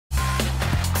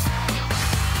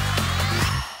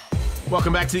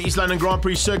Welcome back to the East London Grand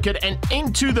Prix circuit and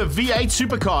into the V8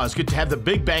 Supercars. Good to have the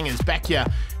big bangers back here,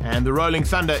 and the Rolling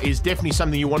Thunder is definitely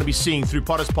something you want to be seeing through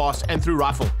Potter's Pass and through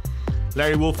Rifle.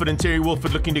 Larry Wolford and Terry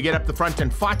Wolford looking to get up the front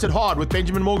and fight it hard with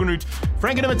Benjamin Morgenroot,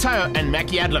 Frank Mateo and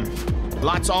Mackie Adlam.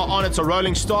 Lights are on, it's a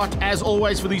rolling start as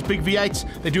always for these big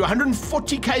V8s. They do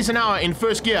 140 k's an hour in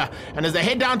first gear, and as they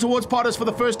head down towards Potters for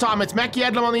the first time, it's Mackie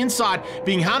Adlam on the inside,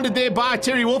 being hounded there by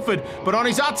Terry Wolford, but on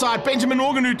his outside, Benjamin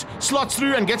Morgenroot slots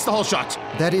through and gets the whole shot.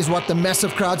 That is what the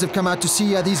massive crowds have come out to see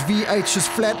here. These V8s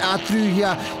just flat out through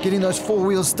here. Getting those four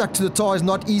wheels stuck to the tar is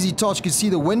not easy task. You can see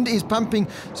the wind is pumping,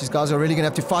 so these guys are really going to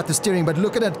have to fight the steering, but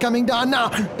look at it coming down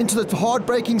now into the hard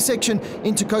braking section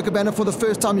into Cocobana for the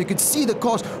first time. You could see the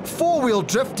cars four-wheel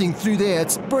drifting through there.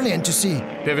 It's brilliant to see.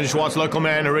 Bevan Schwartz, local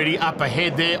man, already up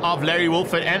ahead there of Larry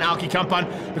Wolford and Alki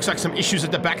Kampan. Looks like some issues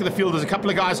at the back of the field. There's a couple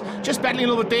of guys just battling a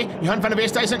little bit there. Johan van der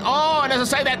Westhuizen. Oh, and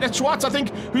as I say that, that's Schwartz, I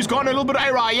think, who's gone a little bit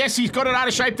awry. Yes, he's got it out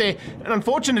of shape there. And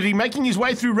unfortunately, making his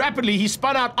way through rapidly, he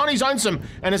spun out on his own sim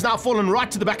and has now fallen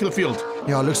right to the back of the field.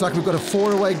 Yeah, it looks like we've got a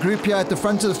four-away group here at the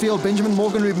front of the field. Benjamin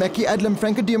Morgenroot, Mackie Adlam,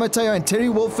 Franco Di Matteo and Terry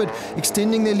Wolford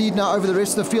extending their lead now over the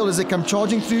rest of the field as they come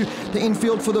charging through the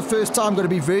infield for the first time. Got to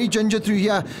be very ginger through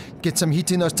here. Get some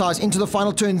heat in those tyres into the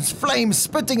final turns. Flames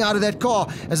spitting out of that car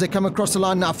as they come across the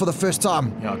line now for the first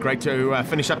time. Yeah, great to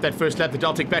finish up that first lap. The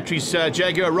Deltic Batteries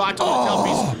Jaguar right on the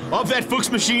tailpiece of that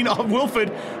Fuchs machine of Wilford.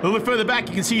 A little bit further back,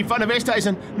 you can see Van der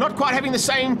Westhuizen not quite having the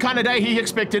same kind of day he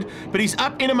expected, but he's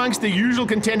up in amongst the usual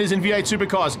contenders in V8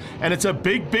 Supercars, and it's a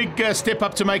big step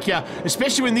up to make here,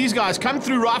 especially when these guys come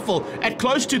through Rifle at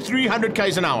close to 300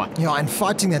 k's an hour. Yeah, and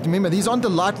fighting that. Remember, these aren't the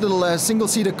light little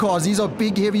single-seater cars. These are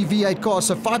big, heavy V8 cars,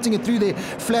 so fighting it through there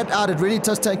flat out, it really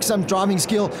does take some driving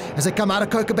skill as they come out of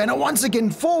Cocobana. Once again,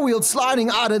 four-wheel sliding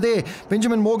out of there.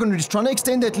 Benjamin Morgenroot is trying to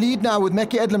extend that lead now with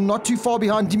Mackie Adlam not too far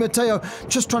behind. Di Matteo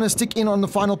just trying to stick in on the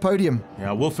final podium.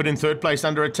 Yeah, Wolford in third place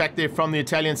under attack there from the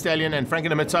Italian stallion, and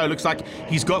Franco Mateo looks like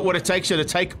he's got what it takes here to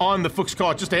take on the Fuchs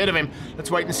car just ahead of him.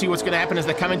 Let's wait and see what's going to happen as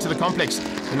they come into the complex.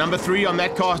 The number 3 on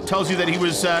that car tells you that he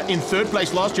was in third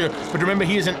place last year, but remember,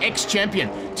 he is an ex-champion.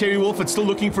 Terry Wolford still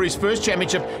looking for his first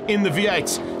championship in the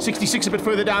V8s. 66 a bit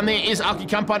further down there is Alki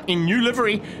Kampan in new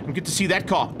livery, and good to see that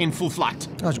car in full flight.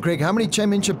 Gosh, Greg, how many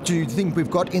championships do you think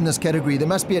we've got in this category? There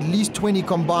must be at least 20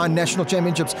 combined national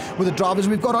championships with the drivers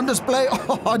we've got on display.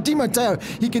 Oh, Di Matteo,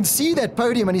 he can see that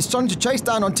podium and he's trying to chase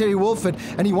down on Terry Wolford,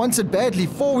 and he wants it badly.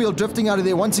 Four-wheel drifting out of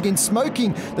there once again,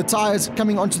 smoking the tyres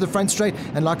coming onto the front straight.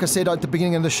 And like I said at the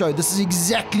beginning of the show, this is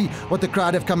exactly what the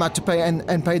crowd have come out to pay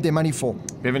and paid their money for.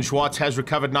 Bevan Schwartz has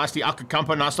recovered nicely. Alka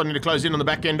Kampan now starting to close in on the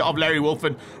back end of Larry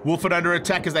Wolford. Wolford under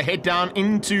attack as they head down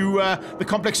into the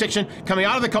complex section. Coming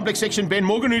out of the complex section, Ben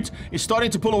Morgenroot is starting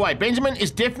to pull away. Benjamin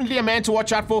is definitely a man to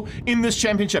watch out for in this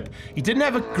championship. He didn't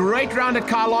have a great round at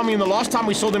Kyalami in the last time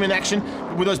we saw them in action,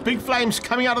 with those big flames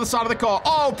coming out of the side of the car.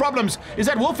 Oh, problems. Is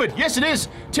that Wolford? Yes, it is.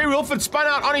 Terry Wolford spun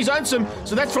out on his own sim,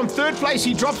 so that's from third place.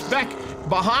 He drops back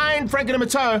behind Franco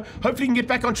Mateo. Hopefully he can get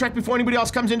back on track before anybody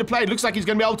else comes into play. It looks like he's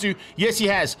going to be able to. Yes, he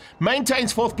has.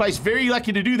 Maintains fourth place. Very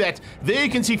lucky to do that. There you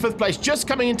can see fifth place just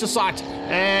coming into sight.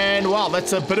 And, well,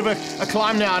 that's a bit of a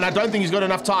climb now, and I don't think he's got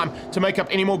enough time to make up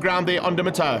any more ground there on Di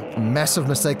Matteo. Massive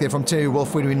mistake there from Terry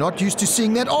Wolford. We're not used to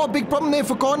seeing that. Oh, big problem there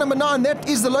for car number 9. That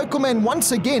is the local man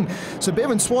once again. So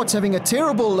Bevan Schwartz having a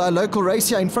terrible local race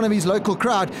here in front of his local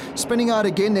crowd. Spinning out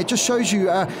again. That just shows you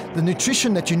the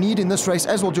nutrition that you need in this race,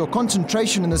 as well as your concentration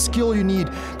and the skill you need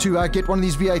to get one of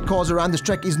these V8 cars around this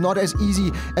track is not as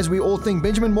easy as we all think.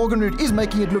 Benjamin Morgenroot is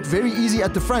making it look very easy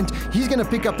at the front. He's going to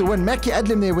pick up the win. Mackie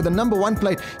Adlam there with the number 1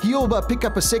 plate. He'll pick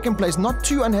up a second place. Not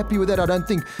too unhappy with that, I don't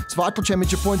think. It's vital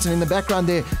championship points, and in the background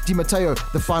there, Di Matteo,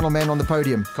 the final man on the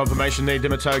podium. Confirmation there. Di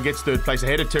Matteo gets third place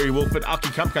ahead of Terry Wolford. Alki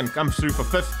Kampan comes through for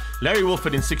 5th. Larry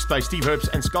Wolford in 6th place. Steve Herbst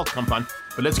and Skulk Kampan.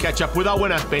 But let's catch up with our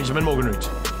winner, Benjamin Morgenroot.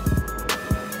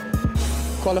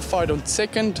 Qualified on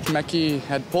 2nd, Mackie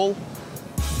had pole,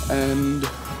 and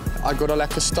I got a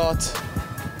lacquer start.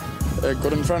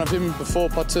 Got in front of him before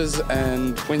Potters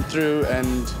and went through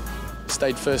and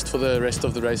stayed first for the rest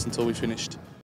of the race until we finished.